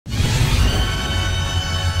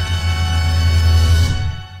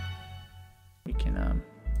can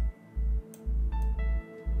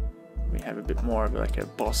we have a bit more of like a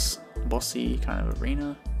bossy kind of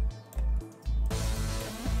arena.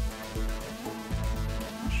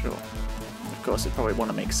 Sure. Of course, it probably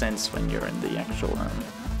want to make sense when you're in the actual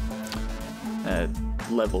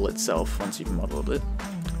level itself once you've modeled it.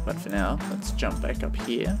 But for now, let's jump back up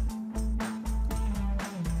here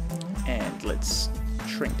and let's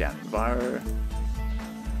shrink down Enviro.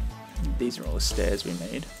 These are all the stairs we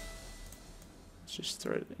made. Let's just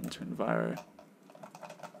throw it into Enviro.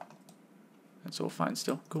 That's all fine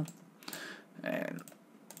still, cool. And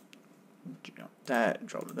drop that,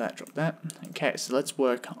 drop that, drop that. Okay, so let's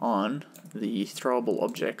work on the throwable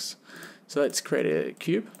objects. So let's create a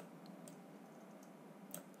cube.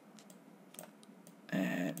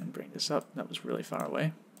 And bring this up, that was really far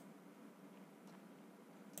away.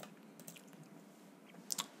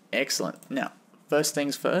 Excellent. Now, first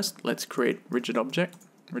things first, let's create rigid object,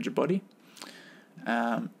 rigid body.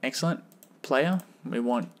 Excellent. Player, we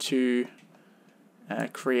want to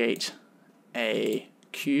create a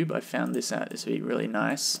cube. I found this out, this would be really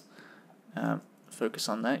nice. Focus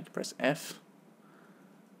on that, you can press F.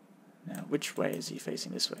 Now, which way is he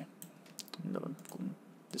facing? This way? No,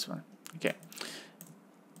 this one. Okay.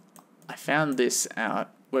 I found this out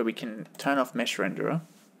where we can turn off mesh renderer,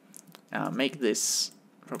 make this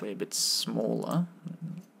probably a bit smaller,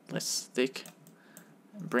 less thick,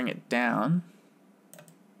 bring it down,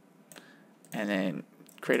 and then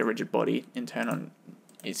create a rigid body and turn on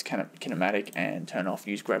its kinematic and turn off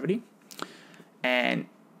use gravity, and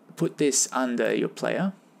put this under your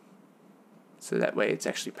player so that way it's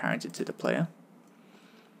actually parented to the player.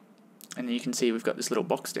 And then you can see we've got this little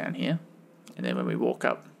box down here, and then when we walk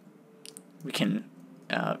up we can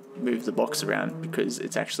move the box around because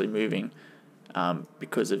it's actually moving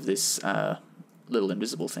because of this little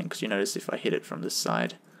invisible thing. Because you notice if I hit it from the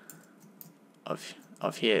side of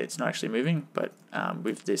here, it's not actually moving, but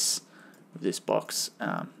with this box,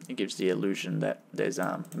 it gives the illusion that there's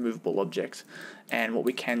movable objects. And what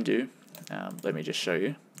we can do, let me just show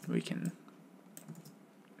you. We can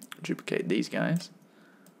duplicate these guys.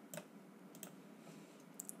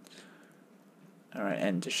 Alright,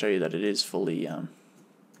 and to show you that it is fully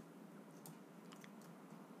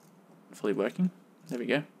working, there we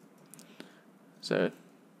go. So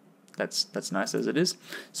that's nice as it is.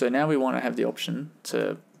 So now we want to have the option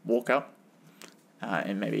to walk up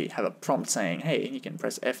and maybe have a prompt saying, hey, you can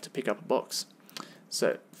press F to pick up a box.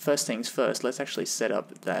 So first things first, let's actually set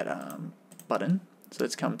up that button. So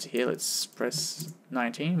let's come to here, let's press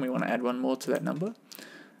 19, we want to add one more to that number.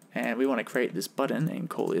 And we want to create this button and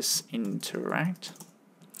call this interact.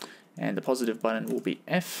 And the positive button will be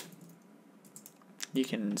F. You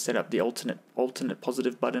can set up the alternate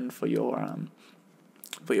positive button for your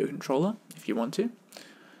controller if you want to.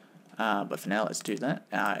 But for now, let's do that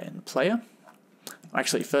in player.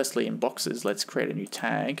 Actually, firstly in boxes, let's create a new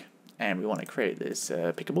tag, and we want to create this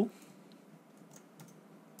pickable.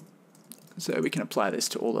 So we can apply this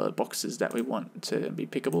to all the boxes that we want to be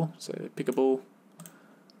pickable. So pickable,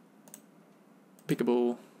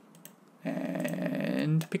 pickable,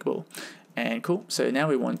 and pickable. And cool, so now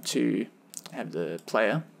we want to have the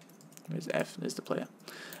player, there's F, there's the player,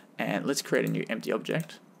 and let's create a new empty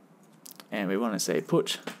object, and we want to say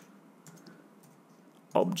put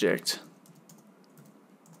object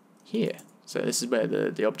here. So this is where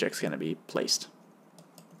the object's going to be placed,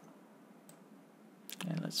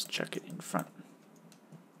 and let's chuck it in front.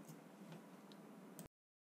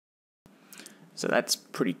 So that's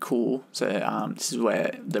pretty cool. So this is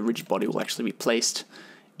where the rigid body will actually be placed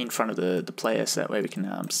in front of the player, so that way we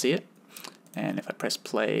can see it. And if I press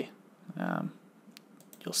play,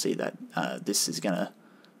 you'll see that this is going to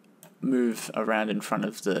move around in front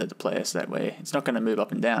of the player, so that way it's not going to move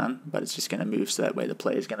up and down, but it's just going to move so that way the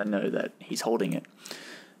player is going to know that he's holding it.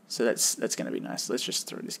 So that's going to be nice. Let's just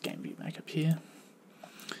throw this game view back up here.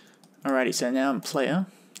 Alrighty, so now in player,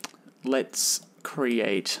 let's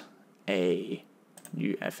create a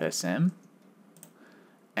new FSM,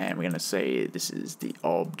 and we're going to say this is the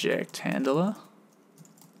object handler.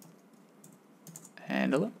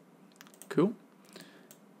 Cool.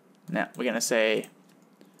 Now we're going to say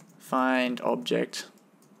find object,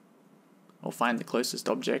 or find the closest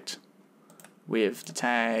object with the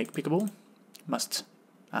tag pickable, must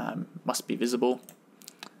be visible,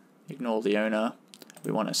 ignore the owner.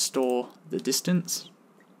 We want to store the distance,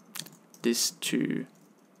 this to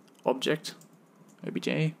object,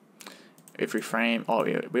 obj, every frame. Oh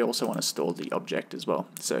yeah, we also want to store the object as well.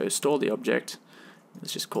 So store the object,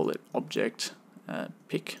 let's just call it object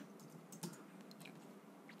pick.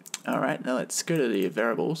 Alright, now let's go to the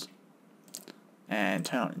variables, and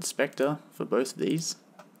turn on inspector for both of these,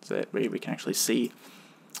 so that way we can actually see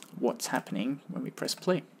what's happening when we press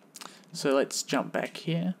play. So let's jump back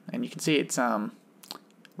here, and you can see it's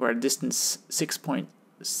we're at a distance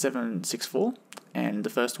 6.764, and the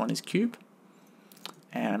first one is cube,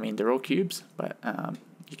 and I mean they're all cubes, but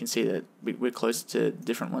you can see that we're close to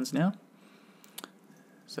different ones now.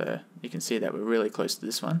 So you can see that we're really close to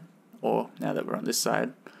this one, or now that we're on this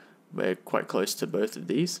side, we're quite close to both of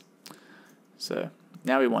these. So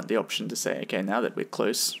now we want the option to say, okay, now that we're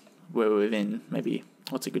close, we're within maybe,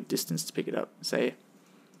 what's a good distance to pick it up? Say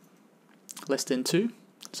less than 2.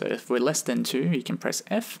 So if we're less than 2, you can press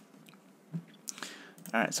F.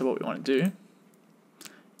 Alright, so what we want to do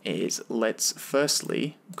is let's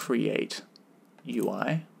firstly create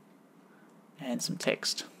UI and some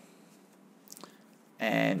text.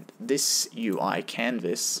 And this UI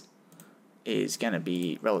canvas is going to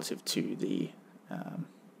be relative to the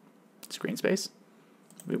screen space.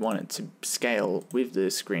 We want it to scale with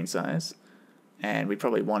the screen size, and we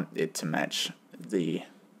probably want it to match the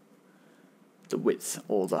width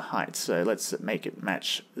or the height. So let's make it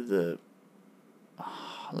match the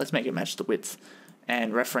width,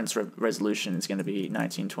 and reference resolution is going to be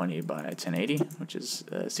 1920 by 1080, which is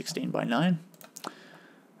 16 by 9.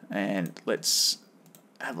 And let's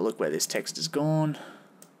have a look where this text is gone.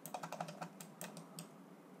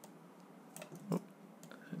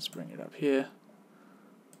 Let's bring it up here.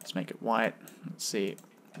 Let's make it white. Let's see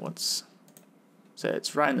what's... So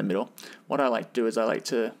it's right in the middle. What I like to do is I like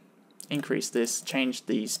to increase this, change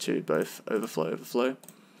these to both overflow,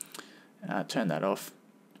 turn that off.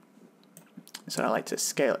 So I like to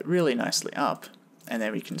scale it really nicely up, and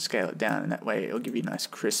then we can scale it down, and that way it'll give you nice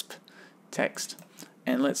crisp text.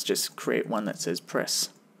 And let's just create one that says press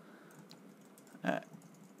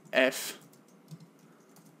F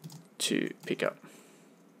to pick up.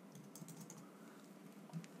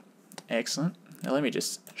 Excellent. Now let me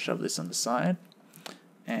just shove this on the side,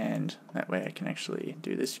 and that way I can actually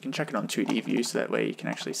do this. You can chuck it on 2D view, so that way you can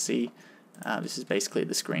actually see this is basically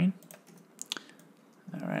the screen.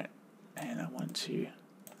 Alright, and I want to...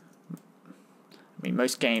 I mean,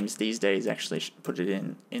 most games these days actually put it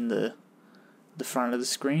in the front of the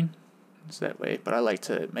screen, so that way. But I like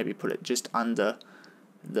to maybe put it just under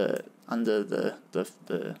the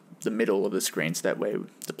middle of the screen, so that way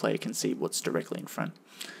the player can see what's directly in front.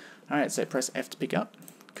 Alright, so press F to pick up.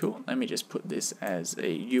 Cool. Let me just put this as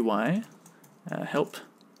a UI help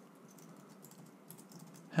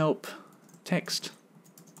text.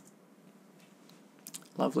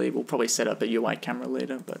 Lovely. We'll probably set up a UI camera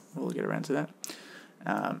later, but we'll get around to that.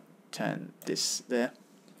 Turn this there.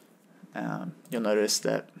 You'll notice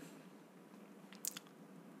that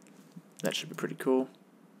should be pretty cool.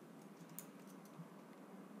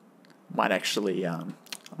 Might actually, I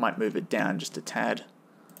might move it down just a tad,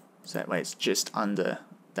 so that way it's just under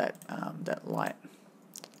that that light.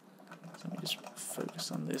 So let me just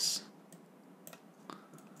focus on this.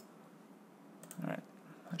 All right,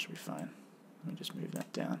 that should be fine. Let me just move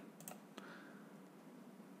that down.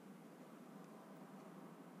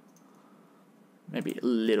 Maybe a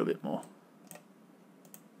little bit more.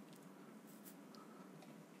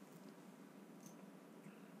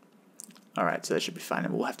 Alright, so that should be fine,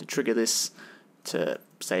 and we'll have to trigger this to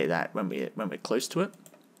say that when we're close to it.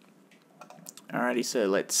 Alrighty, so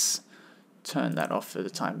let's turn that off for the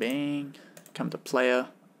time being. Come to player,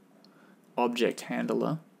 object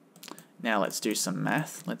handler. Now let's do some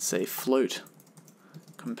math. Let's say float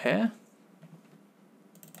compare.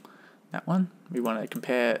 That one. We want to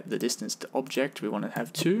compare the distance to object. We want to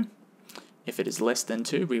have 2. If it is less than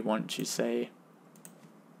 2, we want to say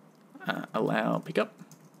allow pickup.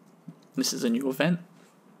 This is a new event.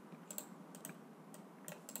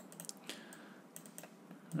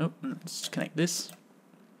 Nope, let's connect this.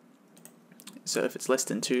 So if it's less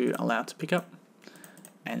than 2, allow to pick up.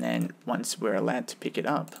 And then once we're allowed to pick it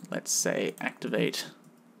up, let's say activate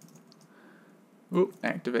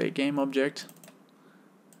game object.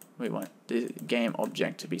 We want the game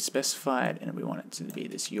object to be specified, and we want it to be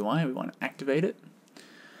this UI. We want to activate it.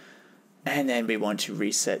 And then we want to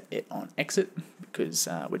reset it on exit, because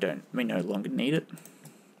we no longer need it.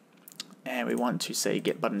 And we want to say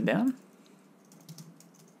get button down.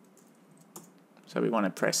 So we want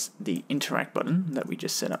to press the interact button that we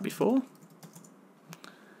just set up before.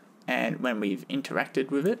 And when we've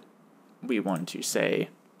interacted with it, we want to say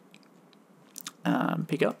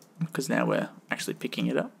pick up, because now we're actually picking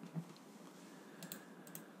it up.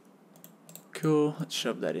 Cool, let's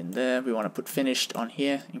shove that in there. We want to put finished on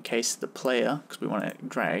here in case the player, because we want to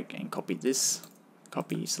drag and copy this,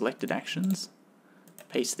 copy selected actions,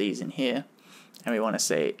 paste these in here, and we want to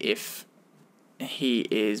say if he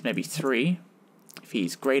is maybe 3, if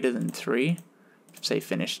he's greater than 3, say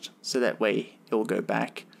finished. So that way it will go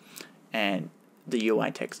back and the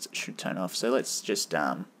UI text should turn off. So let's just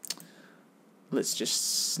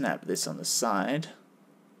snap this on the side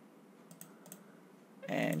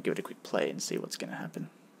and give it a quick play and see what's going to happen.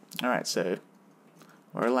 Alright, so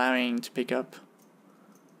we're allowing to pick up.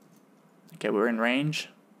 Okay, we're in range.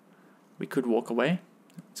 We could walk away.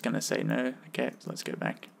 It's going to say no. Okay, so let's go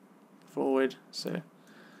back forward. So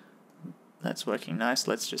that's working nice.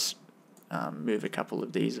 Let's just move a couple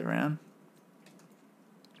of these around.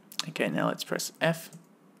 Okay, now let's press F.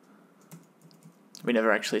 We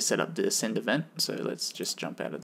never actually set up the send event, so let's just jump out of